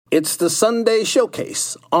It's the Sunday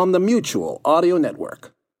Showcase on the Mutual Audio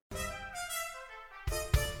Network.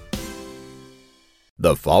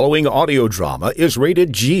 The following audio drama is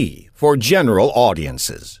rated G for general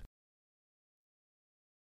audiences.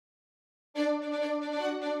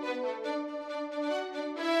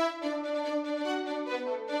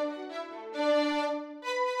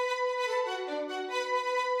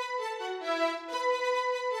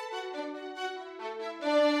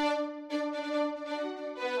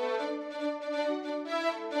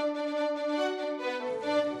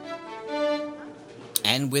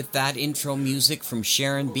 And with that intro music from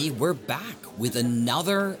Sharon B., we're back with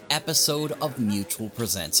another episode of Mutual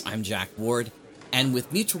Presents. I'm Jack Ward, and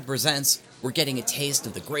with Mutual Presents, we're getting a taste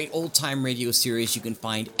of the great old-time radio series you can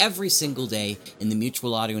find every single day in the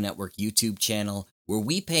Mutual Audio Network YouTube channel, where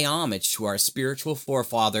we pay homage to our spiritual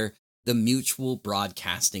forefather, the Mutual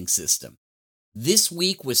Broadcasting System. This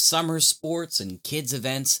week, with summer sports and kids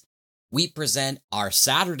events, we present our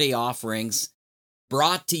Saturday offerings,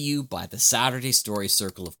 brought to you by the Saturday Story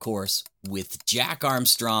Circle, of course, with Jack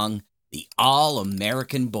Armstrong, the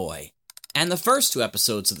All-American Boy, and the first two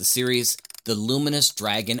episodes of the series, The Luminous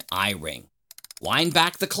Dragon Eye Ring. Wind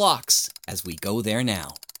back the clocks as we go there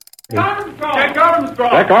now. Armstrong! Jack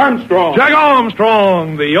Armstrong! Jack Armstrong! Jack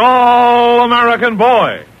Armstrong, the All-American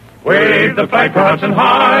Boy. Wave the flag for Hudson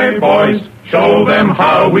High, boys. Show them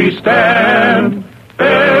how we stand.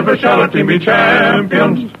 Ever shall our team be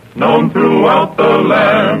champions, known throughout the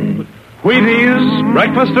land. Wheaties,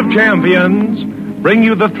 Breakfast of Champions, bring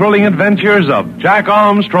you the thrilling adventures of Jack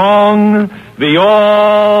Armstrong, the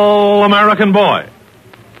All-American Boy.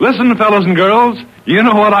 Listen, fellas and girls, you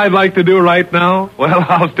know what I'd like to do right now? Well,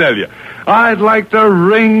 I'll tell you. I'd like to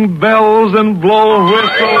ring bells and blow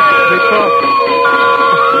whistles.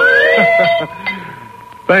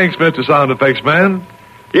 Thanks, Mr. Sound Effects Man.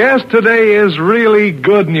 Yes, today is really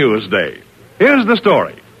good news day. Here's the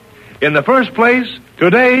story. In the first place,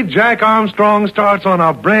 today Jack Armstrong starts on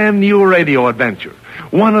a brand new radio adventure.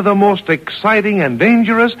 One of the most exciting and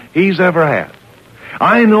dangerous he's ever had.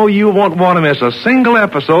 I know you won't want to miss a single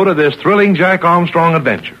episode of this thrilling Jack Armstrong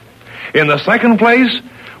adventure. In the second place,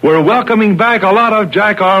 we're welcoming back a lot of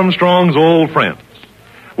Jack Armstrong's old friends.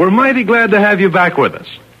 We're mighty glad to have you back with us.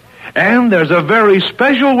 And there's a very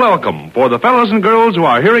special welcome for the fellows and girls who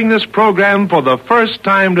are hearing this program for the first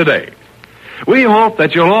time today. We hope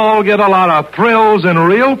that you'll all get a lot of thrills and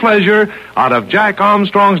real pleasure out of Jack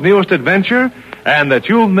Armstrong's newest adventure, and that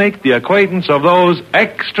you'll make the acquaintance of those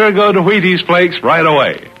extra good Wheaties flakes right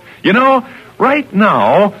away. You know, right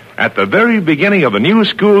now, at the very beginning of a new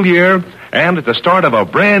school year and at the start of a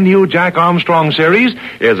brand new Jack Armstrong series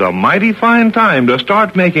is a mighty fine time to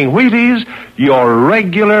start making Wheaties your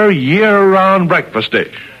regular year-round breakfast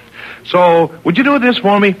dish. So, would you do this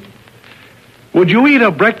for me? Would you eat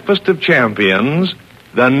a Breakfast of Champions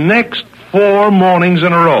the next 4 mornings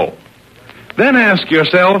in a row? Then ask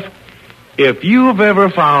yourself, if you've ever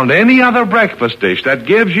found any other breakfast dish that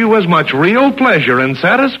gives you as much real pleasure and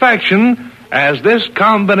satisfaction as this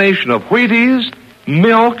combination of Wheaties,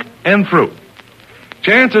 milk, and fruit.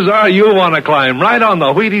 Chances are you'll want to climb right on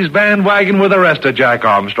the Wheaties bandwagon with the rest of Jack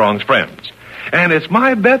Armstrong's friends. And it's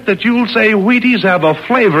my bet that you'll say Wheaties have a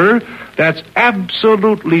flavor that's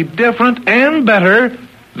absolutely different and better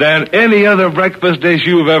than any other breakfast dish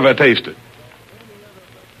you've ever tasted.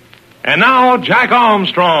 And now, Jack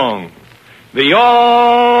Armstrong, the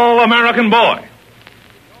All-American Boy.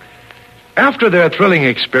 After their thrilling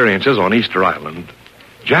experiences on Easter Island,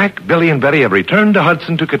 Jack, Billy, and Betty have returned to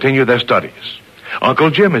Hudson to continue their studies. Uncle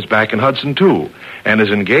Jim is back in Hudson, too, and is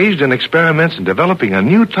engaged in experiments in developing a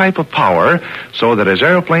new type of power so that his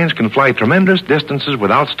airplanes can fly tremendous distances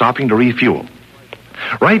without stopping to refuel.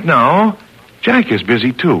 Right now, Jack is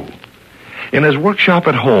busy, too. In his workshop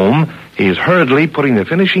at home, he's hurriedly putting the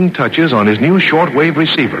finishing touches on his new shortwave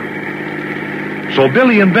receiver. So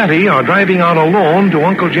Billy and Betty are driving out alone to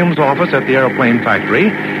Uncle Jim's office at the airplane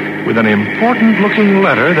factory with an important-looking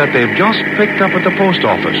letter that they've just picked up at the post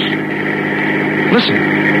office. Listen.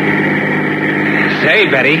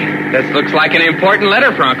 Say, Betty, this looks like an important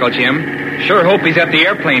letter for Uncle Jim. Sure hope he's at the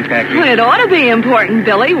airplane factory. Well, it ought to be important,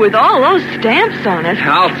 Billy, with all those stamps on it.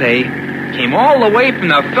 I'll say. Came all the way from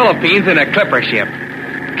the Philippines in a clipper ship.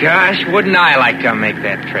 Gosh, wouldn't I like to make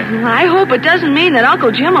that trip? I hope it doesn't mean that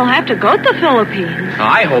Uncle Jim will have to go to the Philippines.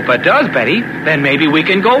 I hope it does, Betty. Then maybe we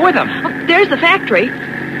can go with him. Oh, there's the factory.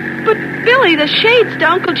 But, Billy, the shades to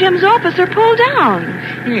Uncle Jim's office are pulled down.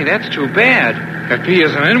 Hey, that's too bad. If he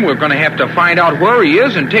isn't in, we're going to have to find out where he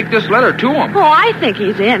is and take this letter to him. Oh, I think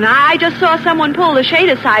he's in. I just saw someone pull the shade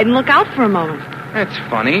aside and look out for a moment. That's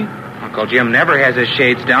funny. Uncle Jim never has his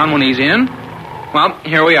shades down when he's in. Well,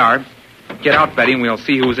 here we are. Get out, Betty, and we'll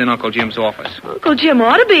see who's in Uncle Jim's office. Uncle Jim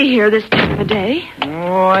ought to be here this time of day.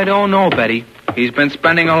 Oh, I don't know, Betty. He's been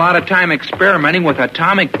spending a lot of time experimenting with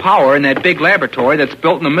atomic power in that big laboratory that's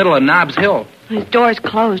built in the middle of Nobbs Hill. His door's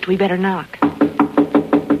closed. We better knock.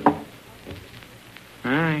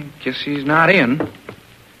 I guess he's not in.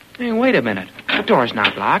 Hey, wait a minute. The door's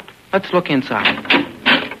not locked. Let's look inside.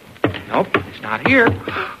 Nope, he's not here.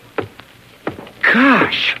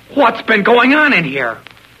 Gosh, what's been going on in here?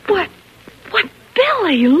 What,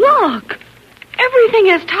 Billy, look. Everything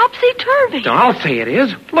is topsy-turvy. I'll say it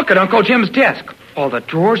is. Look at Uncle Jim's desk. All the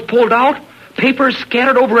drawers pulled out, papers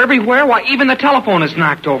scattered over everywhere, while even the telephone is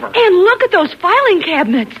knocked over. And look at those filing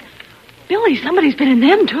cabinets. Billy, somebody's been in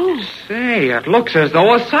them, too. Say, it looks as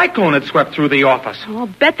though a cyclone had swept through the office. I'll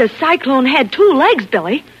bet the cyclone had 2 legs,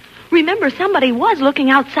 Billy. Remember, somebody was looking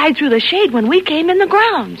outside through the shade when we came in the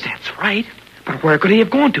grounds. That's right. But where could he have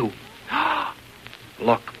gone to?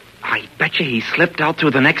 Look, I bet you he slipped out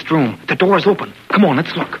through the next room. The door's open. Come on,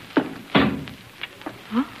 let's look.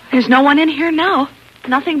 Huh? There's no one in here now.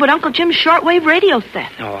 Nothing but Uncle Jim's shortwave radio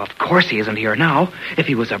set. Oh, of course he isn't here now. If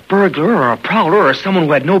he was a burglar or a prowler or someone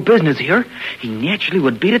who had no business here, he naturally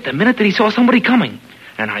would beat it the minute that he saw somebody coming.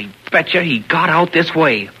 And I bet you he got out this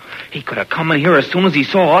way. He could have come in here as soon as he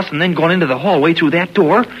saw us and then gone into the hallway through that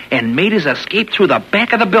door and made his escape through the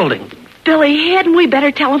back of the building. Billy, hadn't we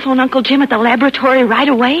better telephone Uncle Jim at the laboratory right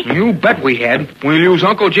away? You bet we had. We'll use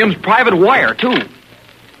Uncle Jim's private wire, too.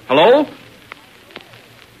 Hello?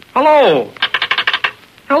 Hello?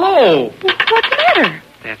 Hello? What's the matter?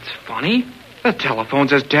 That's funny. The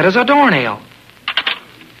telephone's as dead as a doornail.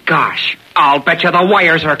 Gosh, I'll bet you the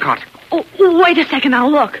wires are cut. Oh, wait a second,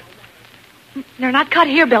 I'll look. They're not cut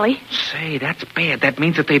here, Billy. Say, that's bad. That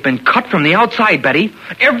means that they've been cut from the outside, Betty.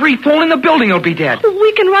 Every phone in the building will be dead.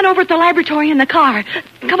 We can run over to the laboratory in the car.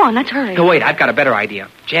 Come on, let's hurry. No, wait, I've got a better idea.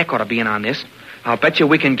 Jack ought to be in on this. I'll bet you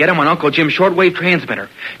we can get him on Uncle Jim's shortwave transmitter.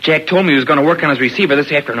 Jack told me he was going to work on his receiver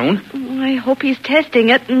this afternoon. I hope he's testing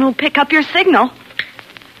it and he'll pick up your signal.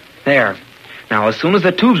 There. Now, as soon as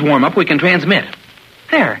the tubes warm up, we can transmit.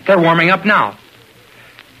 There, they're warming up now.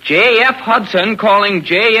 J.F. Hudson calling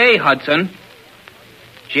J.A. Hudson.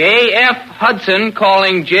 J.F. Hudson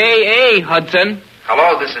calling J.A. Hudson.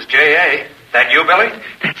 Hello, this is J.A. That you, Billy?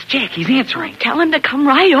 That's Jack. He's answering. Tell him to come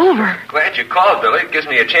right over. Glad you called, Billy. It gives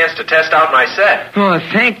me a chance to test out my set. Oh,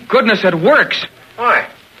 thank goodness it works. Why?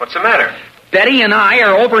 What's the matter? Betty and I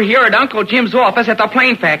are over here at Uncle Jim's office at the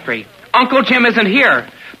plane factory. Uncle Jim isn't here,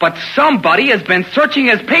 but somebody has been searching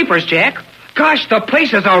his papers, Jack. Gosh, the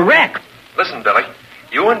place is a wreck. Listen, Billy.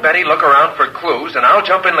 You and Betty look around for clues, and I'll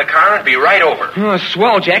jump in the car and be right over. Oh,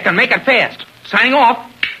 swell, Jack, and make it fast. Signing off.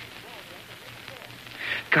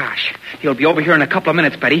 Gosh, he'll be over here in a couple of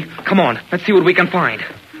minutes, Betty. Come on, let's see what we can find.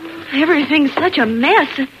 Everything's such a mess.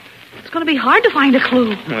 It's going to be hard to find a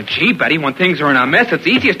clue. Well, gee, Betty, when things are in a mess, it's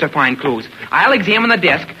easiest to find clues. I'll examine the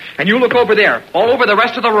desk, and you look over there, all over the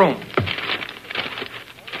rest of the room.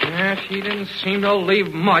 Yes, he didn't seem to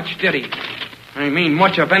leave much, did he? I mean,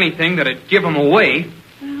 much of anything that'd give him away.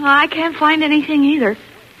 I can't find anything either.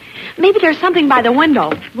 Maybe there's something by the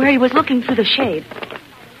window where he was looking through the shade.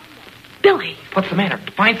 Billy. What's the matter?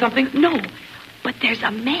 Find something? No, but there's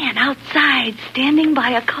a man outside standing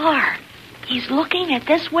by a car. He's looking at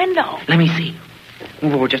this window. Let me see.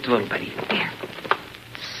 Move over just a little, Betty. Here.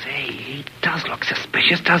 Say, he does look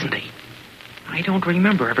suspicious, doesn't he? I don't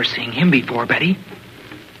remember ever seeing him before, Betty.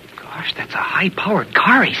 Gosh, that's a high-powered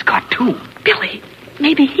car he's got, too. Billy,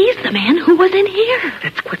 maybe he's the man who was in here.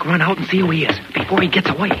 Let's quick run out and see who he is before he gets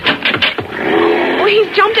away. Oh,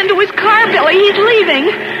 he's jumped into his car, Billy. He's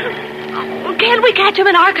leaving. Can't we catch him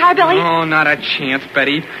in our car, Billy? Oh, not a chance,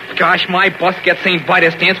 Betty. Gosh, my bus gets St.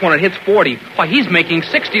 Vitus dance when it hits 40. Why, he's making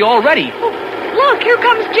 60 already. Oh, look, here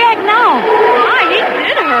comes Jack now. My, he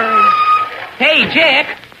did hurry. Hey,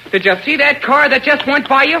 Jack, did you see that car that just went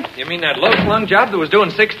by you? You mean that low-slung job that was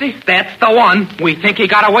doing 60? That's the one. We think he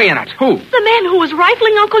got away in it. Who? The man who was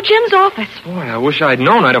rifling Uncle Jim's office. Boy, I wish I'd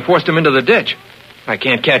known. I'd have forced him into the ditch. I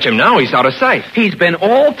can't catch him now. He's out of sight. He's been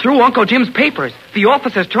all through Uncle Jim's papers. The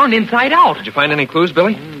office is turned inside out. Did you find any clues,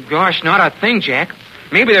 Billy? Gosh, not a thing, Jack.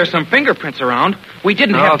 Maybe there's some fingerprints around. We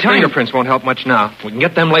didn't have time. Fingerprints won't help much now. We can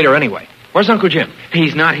get them later anyway. Where's Uncle Jim?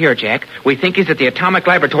 He's not here, Jack. We think he's at the atomic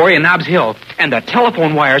laboratory in Nobbs Hill. And the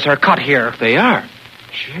telephone wires are cut here. They are.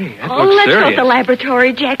 Gee, that Oh, looks let's serious. go to the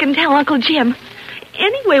laboratory, Jack, and tell Uncle Jim.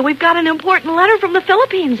 Anyway, we've got an important letter from the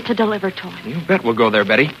Philippines to deliver to him. You bet we'll go there,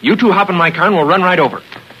 Betty. You two hop in my car and we'll run right over.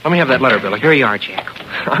 Let me have that letter, Billy. Here you are, Jack.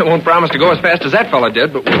 I won't promise to go as fast as that fella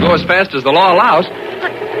did, but we'll go as fast as the law allows.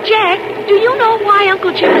 But Jack, do you know why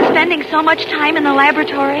Uncle Jim is spending so much time in the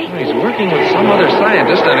laboratory? Well, he's working with some other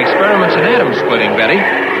scientist on experiments in atom splitting, Betty.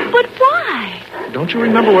 But why? Don't you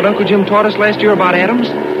remember what Uncle Jim taught us last year about atoms?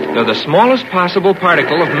 They're the smallest possible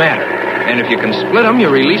particle of matter. And if you can split them, you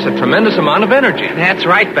release a tremendous amount of energy. That's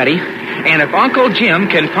right, Betty. And if Uncle Jim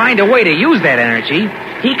can find a way to use that energy,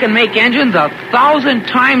 he can make engines 1,000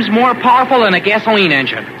 times more powerful than a gasoline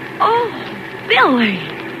engine. Oh, Billy.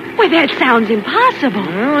 Well, that sounds impossible.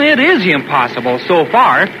 Well, it is impossible so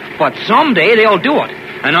far, but someday they'll do it.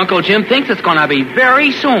 And Uncle Jim thinks it's going to be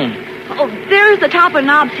very soon. Oh, there's the top of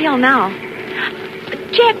Nobbs Hill now.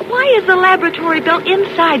 Jack, why is the laboratory built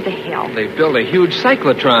inside the hill? They built a huge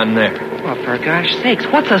cyclotron there. Well, for gosh sakes,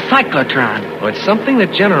 what's a cyclotron? Well, it's something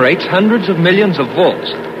that generates hundreds of millions of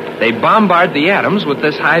volts. They bombard the atoms with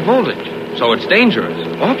this high voltage. So it's dangerous,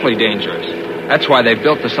 awfully dangerous. That's why they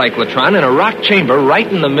built the cyclotron in a rock chamber right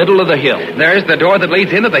in the middle of the hill. There's the door that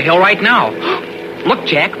leads into the hill right now. Look,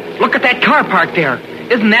 Jack, look at that car parked there.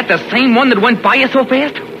 Isn't that the same one that went by you so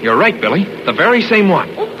fast? You're right, Billy. The very same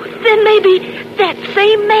one. Oh, then maybe that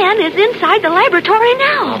same man is inside the laboratory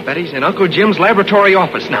now. I'll bet he's in Uncle Jim's laboratory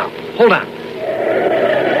office now. Hold on.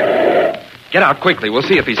 Get out quickly. We'll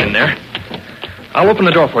see if he's in there. I'll open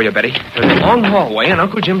the door for you, Betty. There's a long hallway, and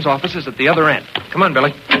Uncle Jim's office is at the other end. Come on,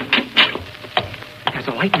 Billy. There's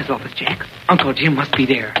a light in his office, Jack. Uncle Jim must be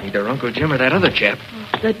there. Either Uncle Jim or that other chap.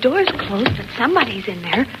 The door's closed, but somebody's in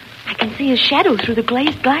there. I can see his shadow through the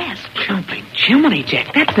glazed glass. Jumping Jiminy,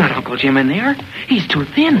 Jack. That's not Uncle Jim in there. He's too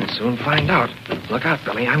thin. We'll soon find out. Look out,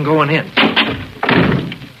 Billy. I'm going in.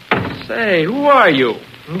 Say, who are you?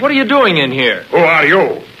 And what are you doing in here? Who are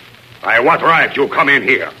you? By what right you come in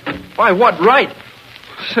here? By what right?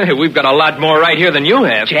 Say, we've got a lot more right here than you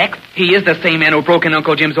have. Jack, he is the same man who broke in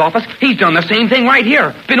Uncle Jim's office. He's done the same thing right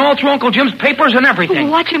here. Been all through Uncle Jim's papers and everything.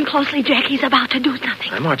 Watch him closely, Jack. He's about to do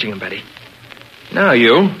something. I'm watching him, Betty. Now,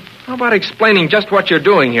 you. How about explaining just what you're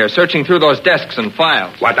doing here, searching through those desks and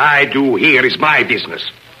files? What I do here is my business.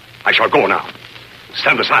 I shall go now.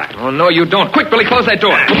 Stand aside. Oh, no, you don't. Quick, Billy, close that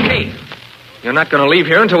door. Okay. You're not going to leave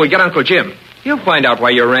here until we get Uncle Jim. He'll find out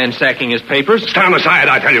why you're ransacking his papers. Stand aside,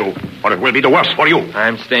 I tell you, or it will be the worse for you.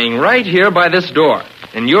 I'm staying right here by this door,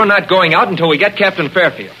 and you're not going out until we get Captain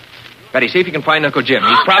Fairfield. Betty, see if you can find Uncle Jim.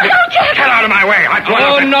 He's probably... No, Jack! Get out of my way.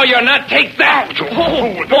 Oh, no, you're not. Take that.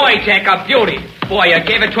 Oh, boy, Jack, a beauty. Boy, you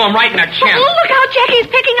gave it to him right in the chin. Oh, look how Jackie's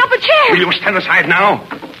picking up a chair. Will you stand aside now?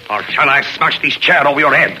 Or shall I smash this chair over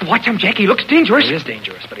your head? Watch him, Jack. He looks dangerous. He is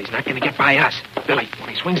dangerous, but he's not going to get by us. Billy, when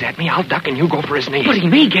he swings at me, I'll duck and you go for his knees. But he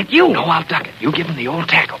may get you. No, I'll duck it. You give him the old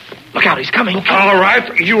tackle. Look out, he's coming. All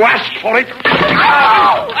right, you asked for it.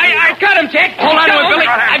 Oh! I got him, Jack. Hold on to it, Billy.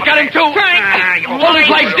 I've got him, too. Hold his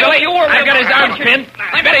legs, Billy. I've got his arms pinned.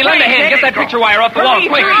 Betty, lend a hand. Get that picture wire off the wall,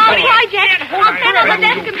 quick. Hi, Jack. I'll stand on the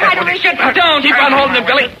desk and try to reach it. Don't. Keep on holding him,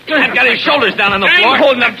 Billy. I've got his shoulders down on the floor. I'm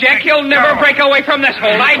holding him, Jack. He'll never break away from this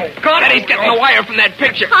hold. I got it. He's getting the wire from that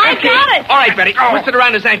picture. I got it. All right, Betty. Twist it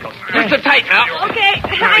around his ankles. Twist it tight now. Okay,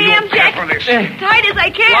 I am, Jack. Tight as I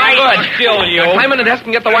can. Good. Still you. Climb on the desk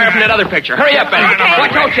and get the wire from that other picture. Hurry up, Betty. Okay.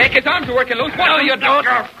 Watch out, Jack. His arms are working loose. No, you don't.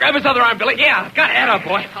 Grab his other arm, Billy. Yeah, got it. Up,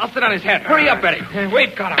 boy. I'll sit on his head. Hurry up, Betty.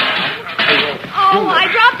 We've got him. Oh, I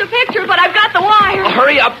dropped the picture, but I've got the wire.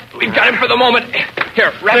 Hurry up. We've got him for the moment.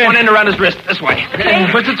 Here, wrap one end around his wrist. This way.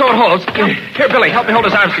 Twist its own holes. Here, Billy, help me hold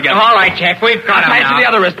his arms together. All right, Jack. We've got him Tie it now. to the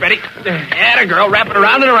other wrist, Betty. Atta girl. Wrap it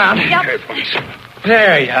around and around. Yep.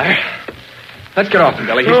 There you are. Let's get off him,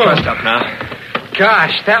 Billy. He's trussed up now.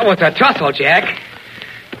 Gosh, that was a tussle, Jack.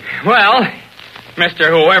 Well, Mr.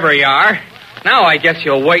 Whoever you are, now I guess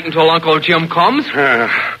you'll wait until Uncle Jim comes.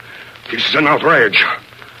 This is an outrage.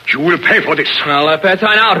 You will pay for this. Well, if it's an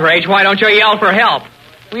outrage, why don't you yell for help?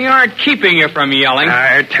 We aren't keeping you from yelling.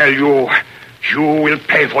 I tell you, you will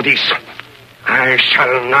pay for this. I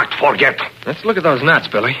shall not forget. Let's look at those knots,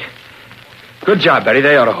 Billy. Good job, Betty.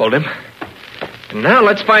 They ought to hold him. And now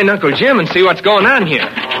let's find Uncle Jim and see what's going on here.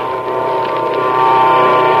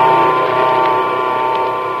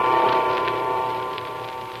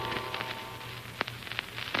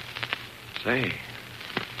 Say,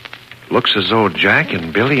 looks as though Jack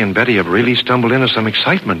and Billy and Betty have really stumbled into some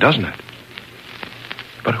excitement, doesn't it?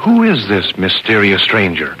 But who is this mysterious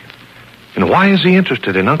stranger? And why is he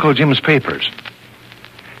interested in Uncle Jim's papers?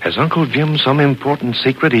 Has Uncle Jim some important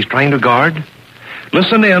secret he's trying to guard?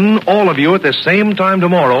 Listen in, all of you, at the same time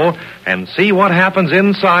tomorrow and see what happens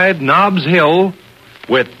inside Nobbs Hill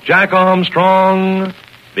with Jack Armstrong,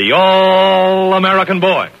 the All-American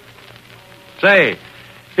Boy. Say,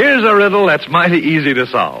 here's a riddle that's mighty easy to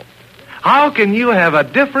solve. How can you have a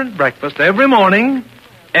different breakfast every morning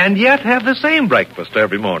and yet have the same breakfast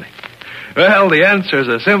every morning? Well, the answer's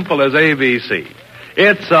as simple as ABC.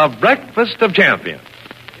 It's a breakfast of champions.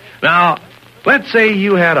 Now, let's say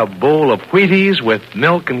you had a bowl of Wheaties with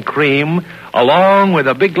milk and cream along with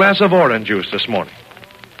a big glass of orange juice this morning.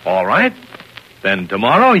 All right. Then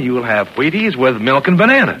tomorrow you'll have Wheaties with milk and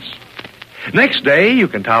bananas. Next day you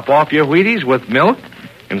can top off your Wheaties with milk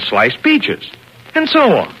and sliced peaches. And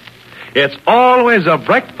so on. It's always a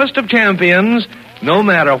breakfast of champions, no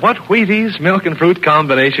matter what Wheaties, milk, and fruit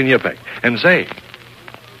combination you pick. And say,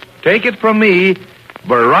 take it from me,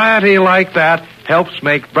 variety like that helps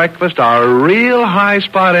make breakfast a real high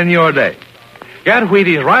spot in your day. Get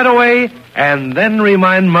Wheaties right away, and then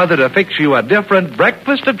remind Mother to fix you a different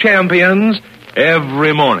breakfast of champions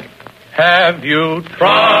every morning. Have you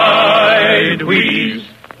tried Wheaties?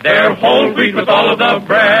 They're whole wheat with all of the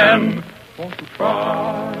bran. Won't you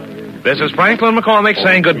try? This is Franklin McCormick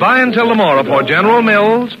saying goodbye until tomorrow for General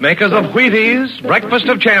Mills, makers of Wheaties, breakfast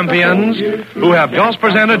of champions, who have just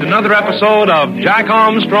presented another episode of Jack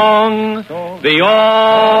Armstrong, the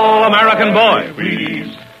All-American Boy.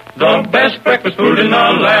 Wheaties, the best breakfast food in the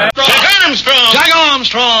land. Jack Armstrong! Jack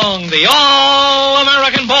Armstrong, the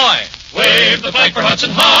All-American Boy. Wave the flag for Hudson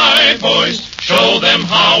High, boys. Show them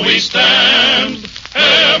how we stand.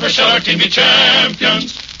 Ever shall our team be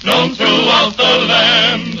champions, known throughout the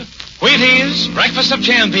land. Wheaties, breakfast of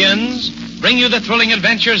champions, bring you the thrilling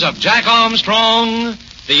adventures of Jack Armstrong,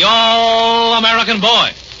 the All-American Boy.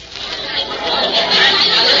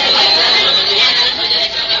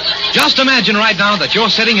 Just imagine right now that you're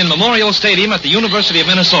sitting in Memorial Stadium at the University of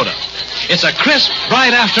Minnesota. It's a crisp,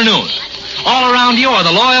 bright afternoon. All around you are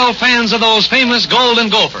the loyal fans of those famous Golden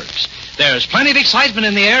Gophers. There's plenty of excitement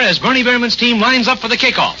in the air as Bernie Bierman's team lines up for the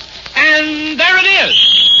kickoff. And there it is.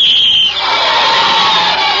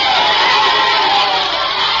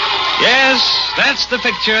 Yes, that's the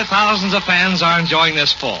picture thousands of fans are enjoying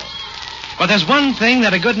this fall. But there's one thing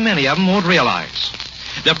that a good many of them won't realize.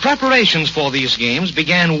 The preparations for these games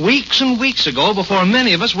began weeks and weeks ago before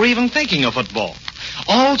many of us were even thinking of football.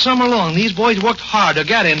 All summer long, these boys worked hard to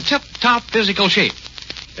get in tip-top physical shape.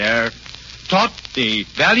 They're taught the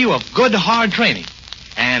value of good, hard training.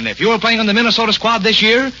 And if you were playing on the Minnesota squad this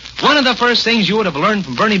year, one of the first things you would have learned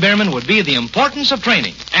from Bernie Bierman would be the importance of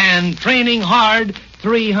training. And training hard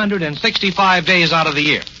 365 days out of the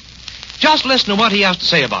year. Just listen to what he has to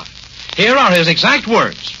say about it. Here are his exact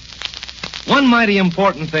words. One mighty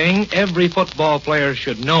important thing every football player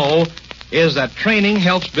should know is that training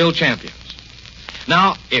helps build champions.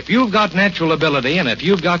 Now, if you've got natural ability and if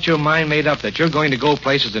you've got your mind made up that you're going to go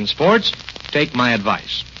places in sports, take my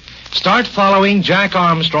advice. Start following Jack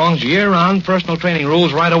Armstrong's year-round personal training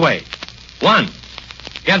rules right away. 1,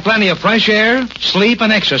 get plenty of fresh air, sleep,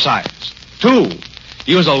 and exercise. 2,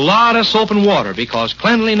 use a lot of soap and water because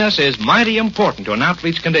cleanliness is mighty important to an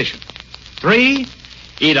athlete's condition. 3,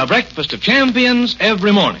 eat a breakfast of champions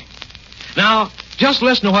every morning. Now, just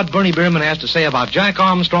listen to what Bernie Bierman has to say about Jack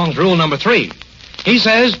Armstrong's rule number 3. He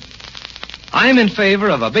says, I'm in favor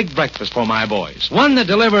of a big breakfast for my boys. One that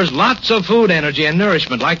delivers lots of food, energy, and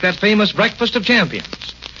nourishment like that famous breakfast of champions.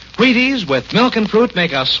 Wheaties with milk and fruit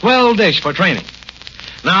make a swell dish for training.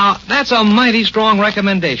 Now, that's a mighty strong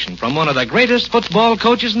recommendation from one of the greatest football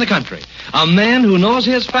coaches in the country. A man who knows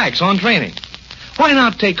his facts on training. Why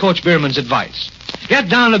not take Coach Bierman's advice? Get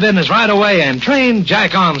down to business right away and train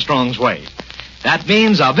Jack Armstrong's way. That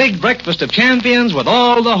means a big breakfast of champions with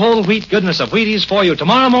all the whole wheat goodness of Wheaties for you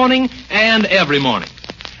tomorrow morning and every morning.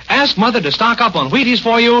 Ask Mother to stock up on Wheaties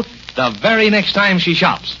for you the very next time she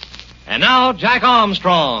shops. And now, Jack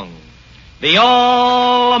Armstrong, the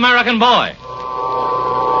All-American Boy.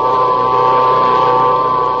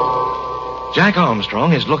 Jack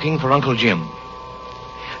Armstrong is looking for Uncle Jim.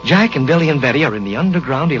 Jack and Billy and Betty are in the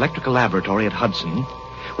underground electrical laboratory at Hudson,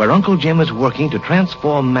 where Uncle Jim is working to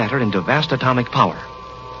transform matter into vast atomic power.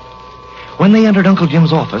 When they entered Uncle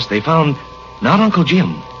Jim's office, they found not Uncle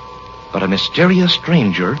Jim, but a mysterious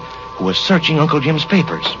stranger who was searching Uncle Jim's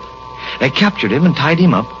papers. They captured him and tied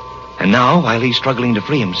him up, and now, while he's struggling to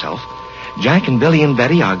free himself, Jack and Billy and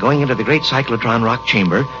Betty are going into the great cyclotron rock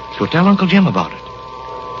chamber to tell Uncle Jim about it.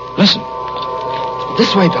 Listen.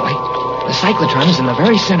 This way, Billy. The cyclotron is in the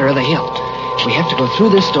very center of the hill. We have to go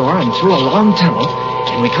through this door and through a long tunnel,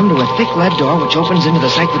 and we come to a thick lead door which opens into the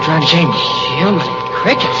cyclotron chamber. Jim,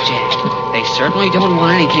 crickets, Jack. They certainly don't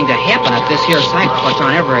want anything to happen if this here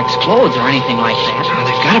cyclotron ever explodes or anything like that. Oh,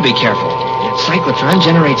 they've got to be careful. That cyclotron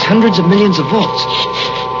generates hundreds of millions of volts.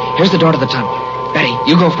 Here's the door to the tunnel. Betty,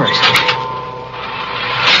 you go first.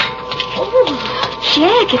 Oh,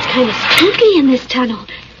 Jack, it's kind of spooky in this tunnel.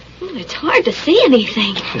 It's hard to see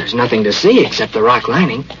anything. There's nothing to see except the rock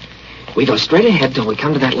lining. We go straight ahead till we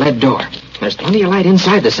come to that lead door. There's plenty of light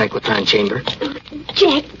inside the cyclotron chamber.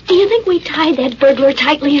 Jack, do you think we tied that burglar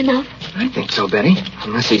tightly enough? I think so, Betty.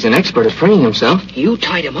 Unless he's an expert at freeing himself. You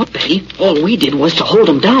tied him up, Betty. All we did was to hold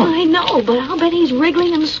him down. I know, but I'll bet he's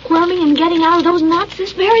wriggling and squirming and getting out of those knots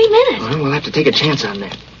this very minute. Well, we'll have to take a chance on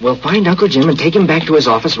that. We'll find Uncle Jim and take him back to his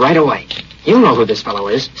office right away. You'll know who this fellow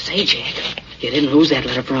is. Say, Jack, you didn't lose that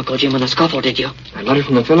letter for Uncle Jim in the scuffle, did you? That letter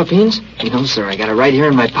from the Philippines? No, sir. I got it right here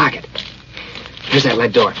in my pocket. Here's that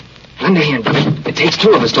lead door. Lend a hand, Billy. It takes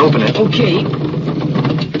two of us to open it. Okay.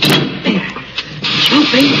 There.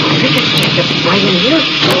 Jumping. It's right in here.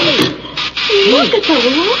 Look at the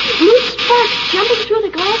long blue sparks jumping through the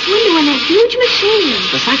glass window in that huge machine.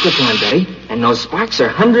 It's the cyclotron, Betty. And those sparks are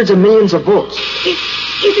hundreds of millions of volts.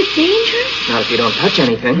 Is it dangerous? Not if you don't touch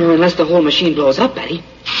anything. Or unless the whole machine blows up, Betty.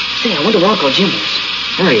 Say, I wonder where Uncle Jim is.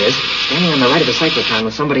 There he is, standing on the right of the cyclotron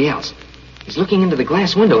with somebody else. He's looking into the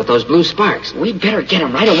glass window at those blue sparks. We better get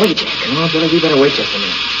him right away, Jack. No, Billy, we better wait just a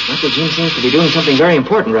minute. Uncle Jim seems to be doing something very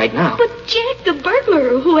important right now. But Jack, the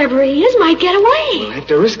burglar, or whoever he is, might get away. We'll have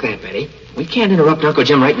to risk that, Betty. We can't interrupt Uncle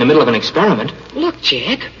Jim right in the middle of an experiment. Look,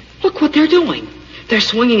 Jack. Look what they're doing. They're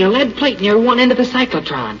swinging a lead plate near one end of the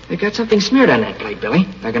cyclotron. They've got something smeared on that plate, Billy.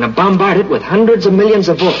 They're going to bombard it with hundreds of millions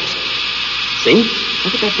of volts. See?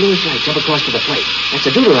 Look at that bluish light jump across to the plate. That's a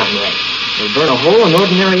Deuteron ray. They'll burn a hole in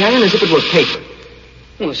ordinary iron as if it were paper.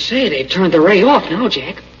 Well, say, they've turned the ray off now,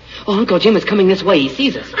 Jack. Oh, Uncle Jim is coming this way. He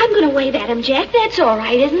sees us. I'm going to wave at him, Jack. That's all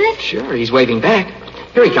right, isn't it? Sure, he's waving back.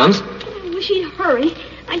 Here he comes. I wish he'd hurry.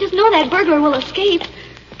 I just know that burglar will escape.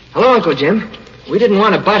 Hello, Uncle Jim. We didn't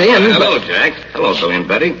want to butt in, Hello, Jack. Hello, Billy and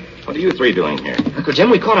Betty. What are you three doing here? Uncle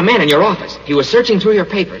Jim, we caught a man in your office. He was searching through your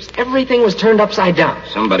papers. Everything was turned upside down.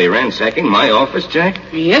 Somebody ransacking my office, Jack?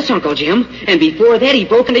 Yes, Uncle Jim. And before that, he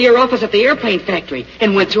broke into your office at the airplane factory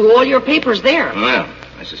and went through all your papers there. Well,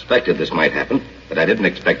 I suspected this might happen, but I didn't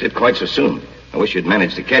expect it quite so soon. I wish you'd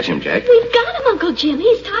managed to catch him, Jack. We've got him, Uncle Jim.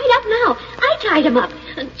 He's tied up now. I tied him up.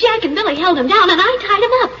 Jack and Billy held him down, and I tied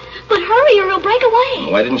him up. But hurry or he'll break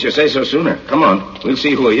away. Why didn't you say so sooner? Come on. We'll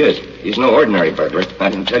see who he is. He's no ordinary burglar. I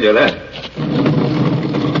can tell you that.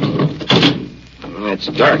 It's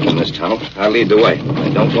dark in this tunnel. I'll lead the way. I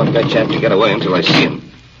don't want that chap to get away until I see him.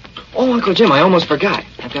 Oh, Uncle Jim, I almost forgot.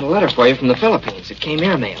 I've got a letter for you from the Philippines. It came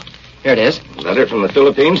airmail. Here it is. A letter from the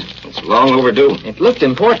Philippines? It's long overdue. It looked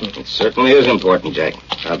important. It certainly is important, Jack.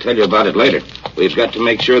 I'll tell you about it later. We've got to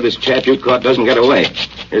make sure this chap you caught doesn't get away.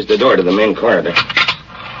 Here's the door to the main corridor.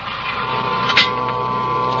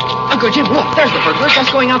 Uncle Jim, look, there's the burglar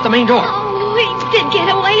just going out the main door. Oh, he did get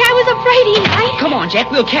away. I was afraid he might. Come on, Jack,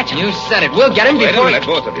 we'll catch him. You said it. We'll get him before... Wait a minute,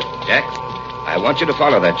 both of you. Jack, I want you to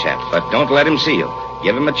follow that chap, but don't let him see you.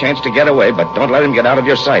 Give him a chance to get away, but don't let him get out of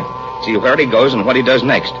your sight. See where he goes and what he does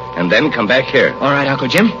next, and then come back here. All right, Uncle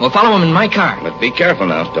Jim. We'll follow him in my car. But be careful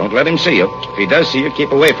now. Don't let him see you. If he does see you, keep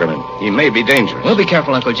away from him. He may be dangerous. We'll be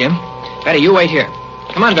careful, Uncle Jim. Betty, you wait here.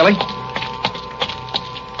 Come on, Billy.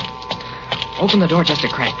 Open the door just a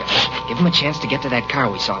crack, Billy. Give him a chance to get to that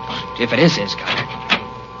car we saw parked, if it is his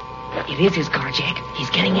car. It is his car, Jack. He's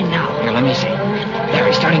getting in now. Here, let me see. There,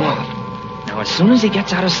 he's starting off. Now, as soon as he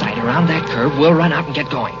gets out of sight around that curve, we'll run out and get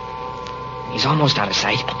going. He's almost out of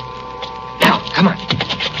sight. Now, come on.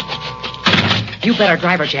 You better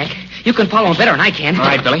drive her, Jack. You can follow him better than I can. All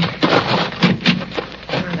right, Billy.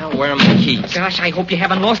 Now, where are my keys? Gosh, I hope you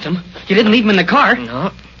haven't lost them. You didn't leave them in the car.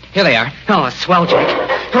 No. Here they are. Oh, swell, Jack.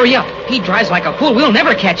 Hurry up. He drives like a fool. We'll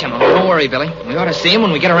never catch him. Oh, don't worry, Billy. We ought to see him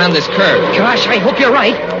when we get around this curve. Gosh, I hope you're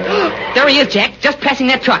right. There he is, Jack. Just passing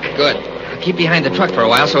that truck. Good. I'll keep behind the truck for a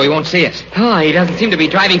while so he won't see us. Oh, he doesn't seem to be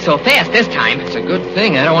driving so fast this time. It's a good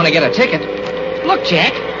thing. I don't want to get a ticket. Look,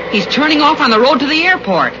 Jack. He's turning off on the road to the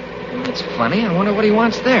airport. That's funny. I wonder what he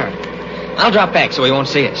wants there. I'll drop back so he won't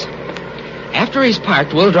see us. After he's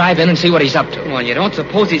parked, we'll drive in and see what he's up to. Well, you don't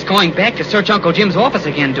suppose he's going back to search Uncle Jim's office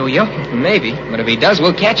again, do you? Maybe, but if he does,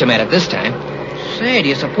 we'll catch him at it this time. Say, do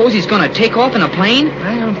you suppose he's going to take off in a plane?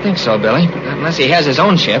 I don't think so, Billy. Not unless he has his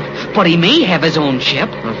own ship. But he may have his own ship.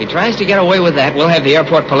 Well, if he tries to get away with that, we'll have the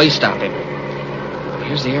airport police stop him.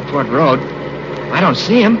 Here's the airport road. I don't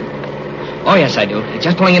see him. Oh, yes, I do. He's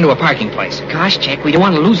just pulling into a parking place. Gosh, Jack, we don't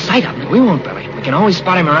want to lose sight of him. We won't, Billy. We can always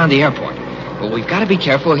spot him around the airport. But we've got to be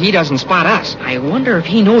careful he doesn't spot us. I wonder if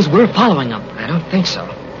he knows we're following him. I don't think so.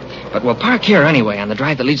 But we'll park here anyway on the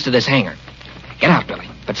drive that leads to this hangar. Get out, Billy.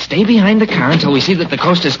 But stay behind the car until we see that the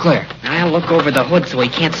coast is clear. I'll look over the hood so he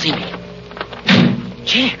can't see me.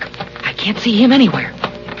 Jack, I can't see him anywhere.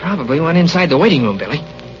 He probably went inside the waiting room, Billy.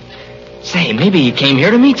 Say, maybe he came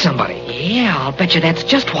here to meet somebody. Yeah, I'll bet you that's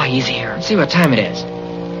just why he's here. Let's see what time it is.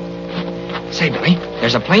 Say, Billy,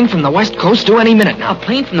 there's a plane from the West Coast due any minute now. A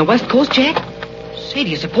plane from the West Coast, Jack? Say, do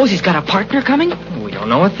you suppose he's got a partner coming? We don't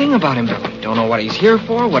know a thing about him, Billy. Don't know what he's here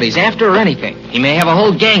for, what he's after, or anything. He may have a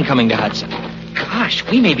whole gang coming to Hudson. Gosh,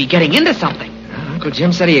 we may be getting into something. Uncle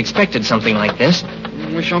Jim said he expected something like this.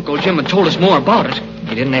 I wish Uncle Jim had told us more about it.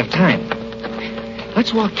 He didn't have time.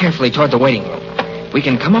 Let's walk carefully toward the waiting room. We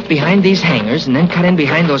can come up behind these hangars and then cut in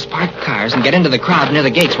behind those parked cars and get into the crowd near the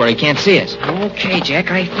gates where he can't see us. Okay,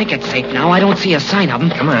 Jack, I think it's safe now. I don't see a sign of him.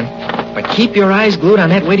 Come on. But keep your eyes glued on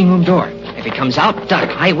that waiting room door. If he comes out, duck.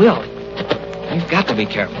 I will. We've got to be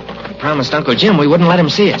careful. We promised Uncle Jim we wouldn't let him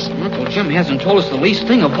see us. Uncle Jim hasn't told us the least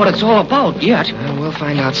thing of what it's all about yet. Well, we'll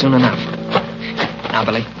find out soon enough. Now,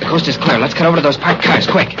 Billy, the coast is clear. Let's cut over to those parked cars,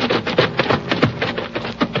 quick.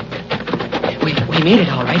 We made it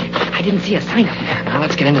all right. I didn't see a sign of him. Now,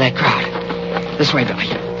 let's get into that crowd. This way, Billy.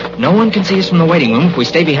 No one can see us from the waiting room if we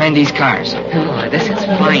stay behind these cars. Oh, this is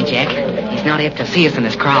fine, Jack. He's not apt to see us in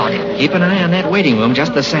this crowd. Keep an eye on that waiting room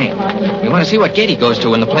just the same. We want to see what gate he goes to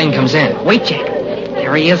when the plane comes in. Wait, Jack.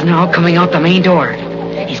 There he is now, coming out the main door.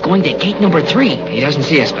 He's going to gate number 3. He doesn't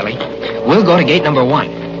see us, Billy. We'll go to gate number 1.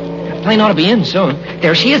 The plane ought to be in soon.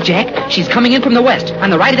 There she is, Jack. She's coming in from the west,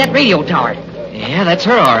 on the right of that radio tower. Yeah, that's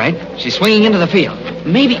her, all right. She's swinging into the field.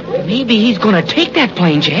 Maybe he's going to take that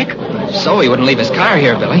plane, Jack. So he wouldn't leave his car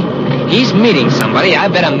here, Billy. He's meeting somebody, I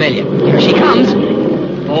bet $1 million. Here she comes.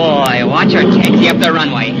 Boy, watch her taxi up the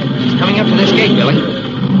runway. She's coming up to this gate, Billy.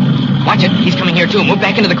 Watch it. He's coming here, too. Move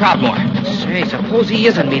back into the crowd more. Say, suppose he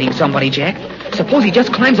isn't meeting somebody, Jack. Suppose he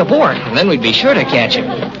just climbs aboard. And then we'd be sure to catch him.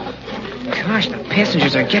 Gosh, the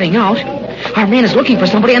passengers are getting out. Our man is looking for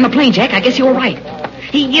somebody on the plane, Jack. I guess you were right.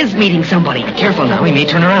 He is meeting somebody. Be careful now. He may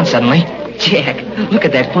turn around suddenly. Jack, look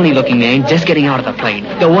at that funny-looking man just getting out of the plane.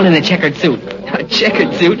 The one in the checkered suit. A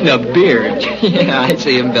checkered suit and a beard. Yeah, I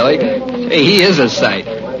see him, Billy. Hey, he is a sight.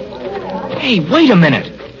 Hey, wait a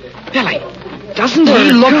minute. Billy, doesn't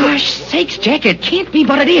he look... Gosh sakes, Jack, it can't be,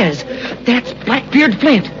 but it is. That's Blackbeard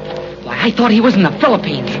Flint. Why, I thought he was in the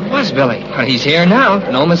Philippines. He was, Billy. But he's here now.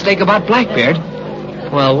 No mistake about Blackbeard.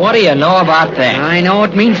 Well, what do you know about that? I know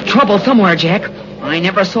it means trouble somewhere, Jack. I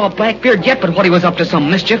never saw Blackbeard yet, but what he was up to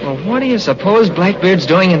some mischief. Well, what do you suppose Blackbeard's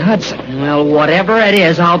doing in Hudson? Well, whatever it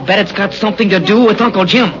is, I'll bet it's got something to do with Uncle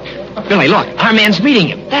Jim. Billy, look, our man's meeting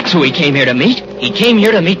him. That's who he came here to meet. He came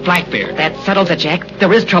here to meet Blackbeard. That settles it, Jack.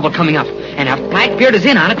 There is trouble coming up. And if Blackbeard is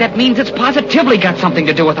in on it, that means it's positively got something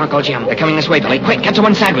to do with Uncle Jim. They're coming this way, Billy. Quick, get to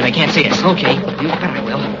one side where they can't see us. Okay, you bet I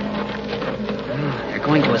will. They're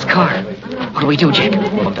going to his car. What do we do, Jack?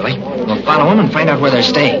 Well, Billy, we'll follow him and find out where they're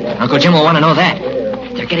staying. Uncle Jim will want to know that.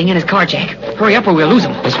 They're getting in his car, Jack. Hurry up or we'll lose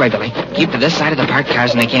them. This way, Billy. Keep to this side of the parked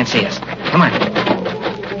cars and they can't see us. Come on.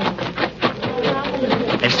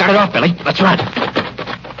 They've started off, Billy. Let's run.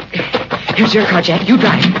 Here's your car, Jack. You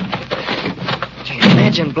drive. Gee,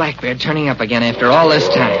 imagine Blackbeard turning up again after all this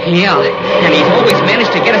time. Yeah, and he's always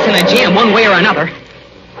managed to get us in a jam one way or another.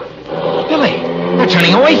 Billy, they're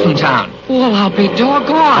turning away from town. Well, I'll be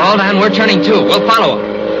doggone. Hold on, we're turning too. We'll follow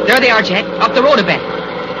them. There they are, Jack. Up the road a bit.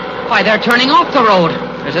 Why, they're turning off the road.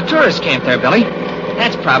 There's a tourist camp there, Billy.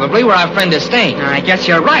 That's probably where our friend is staying. I guess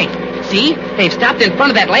you're right. See? They've stopped in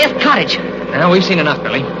front of that last cottage. Now, we've seen enough,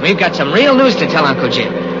 Billy. We've got some real news to tell Uncle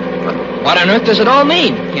Jim. But what on earth does it all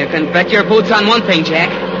mean? You can bet your boots on one thing, Jack.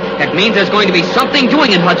 That means there's going to be something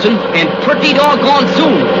doing in Hudson, and pretty doggone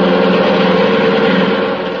soon.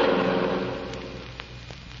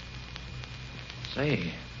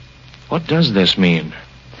 Say, what does this mean?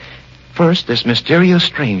 First, this mysterious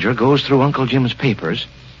stranger goes through Uncle Jim's papers,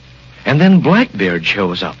 and then Blackbeard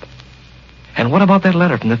shows up. And what about that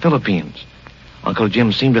letter from the Philippines? Uncle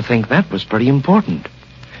Jim seemed to think that was pretty important.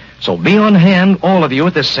 So be on hand, all of you,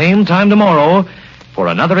 at the same time tomorrow for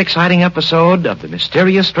another exciting episode of The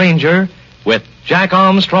Mysterious Stranger with Jack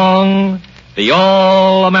Armstrong, the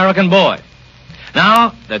All-American Boy.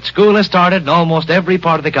 Now that school has started in almost every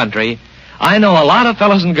part of the country, I know a lot of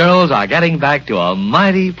fellows and girls are getting back to a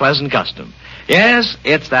mighty pleasant custom. Yes,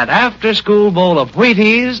 it's that after-school bowl of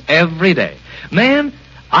Wheaties every day. Man,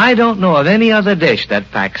 I don't know of any other dish that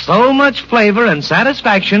packs so much flavor and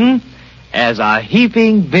satisfaction as a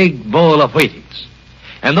heaping big bowl of Wheaties.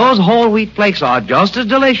 And those whole wheat flakes are just as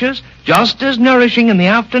delicious, just as nourishing in the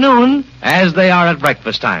afternoon as they are at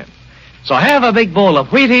breakfast time. So have a big bowl of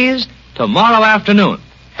Wheaties tomorrow afternoon.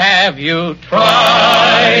 Have you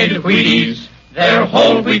tried Wheaties? They're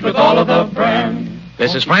whole wheat with all of the bran.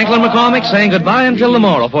 This is Franklin McCormick saying goodbye until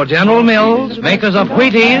tomorrow for General Mills, makers of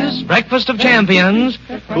Wheaties, Breakfast of Champions,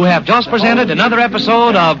 who have just presented another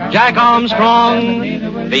episode of Jack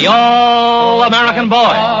Armstrong, the All-American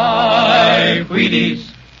Boy. Wheaties,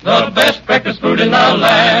 the best breakfast food in the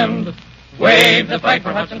land. Wave the flag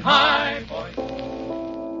for Hudson High, boys.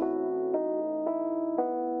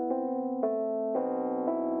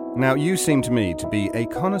 Now, you seem to me to be a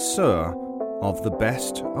connoisseur of the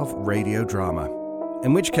best of radio drama.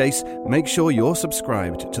 In which case, make sure you're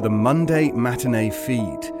subscribed to the Monday Matinee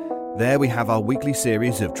feed. There we have our weekly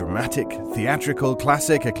series of dramatic, theatrical,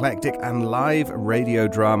 classic, eclectic, and live radio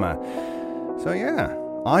drama. So yeah,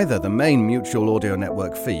 either the main Mutual Audio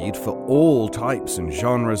Network feed for all types and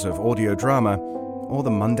genres of audio drama, or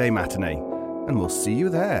the Monday Matinee. And we'll see you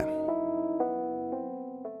there.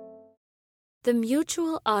 The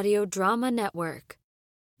Mutual Audio Drama Network,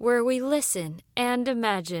 where we listen and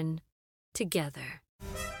imagine together.